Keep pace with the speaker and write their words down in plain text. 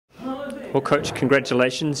Well, Coach,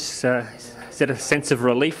 congratulations. Is that a sense of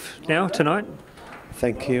relief now tonight?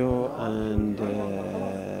 Thank you, and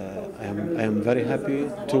I am very happy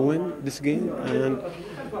to win this game. And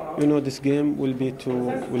this game will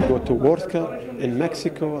go to World Cup in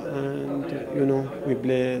Mexico, and we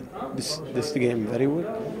play this game very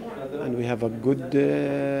well, and we have a good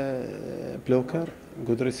blocker,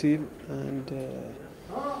 good receive, and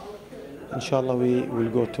inshallah we will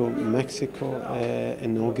go to Mexico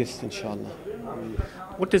in August, inshallah.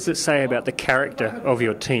 What does it say about the character of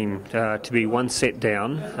your team to be one set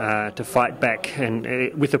down, to fight back, and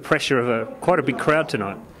with the pressure of quite a big crowd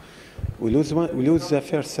tonight? We lose the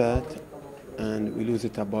first set, and we lose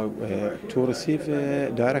it about to receive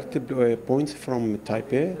direct points from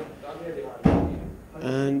Taipei.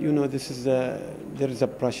 And there is a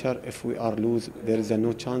pressure. If we are lose, there is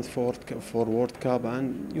no chance for World Cup,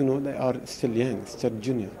 and they are still young, still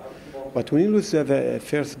junior. But when you lose the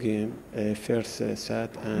first game, first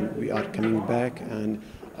set, and we are coming back, and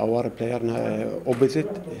our player opposite,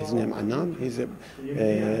 his name Anam, he's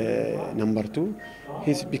number 2.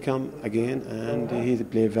 He's become again, and he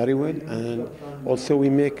play very well. And also we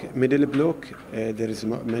make middle block. There is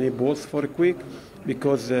many balls for quick,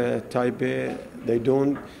 because Taipei, they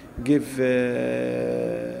don't give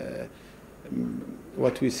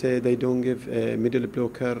what we say. They don't give middle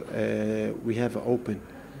blocker. We have open.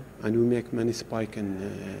 And we make many spike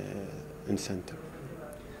in center.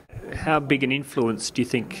 How big an influence do you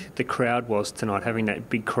think the crowd was tonight, having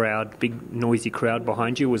that big crowd, big noisy crowd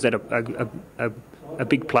behind you? Was that a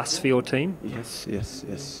big plus for your team? Yes.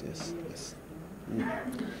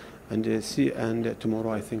 And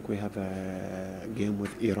tomorrow I think we have a game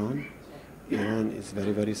with Iran. Iran is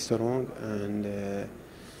very, very strong, and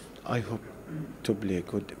I hope to play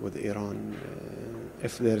good with Iran.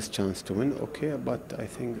 If there is chance to win, okay, but I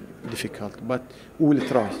think difficult. But we'll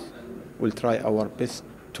try. We'll try our best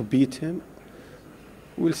to beat him.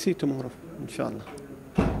 We'll see tomorrow, inshallah.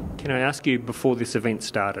 Can I ask you, before this event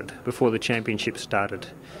started, before the championship started,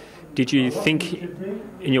 did you think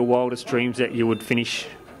in your wildest dreams that you would finish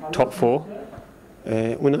top 4?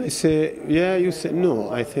 When I say yeah, you say no.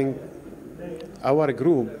 I think our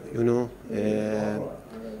group,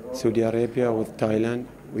 Saudi Arabia with Thailand.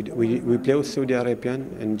 We play with Saudi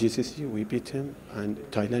Arabian and GCC, we beat him, and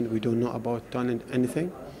Thailand, we don't know about Thailand anything,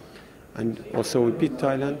 and also we beat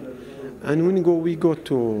Thailand. And when we go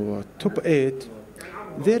to top 8,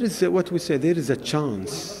 there is what we say, there is a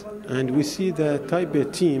chance, and we see the Taipei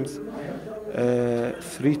teams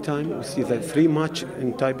 3 times. We see the 3 match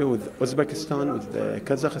in Taipei with Uzbekistan, with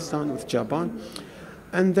Kazakhstan, with Japan,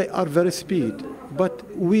 and they are very speed, but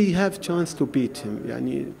we have chance to beat him.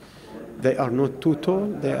 They are not too tall.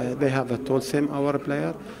 They have a tall, same our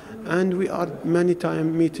player, and we are many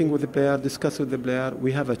times meeting with the player, discuss with the player.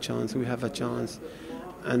 We have a chance,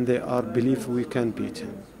 and they are believe we can beat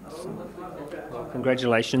him.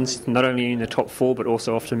 Congratulations, not only in the top 4 but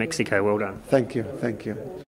also off to Mexico. Well done. Thank you.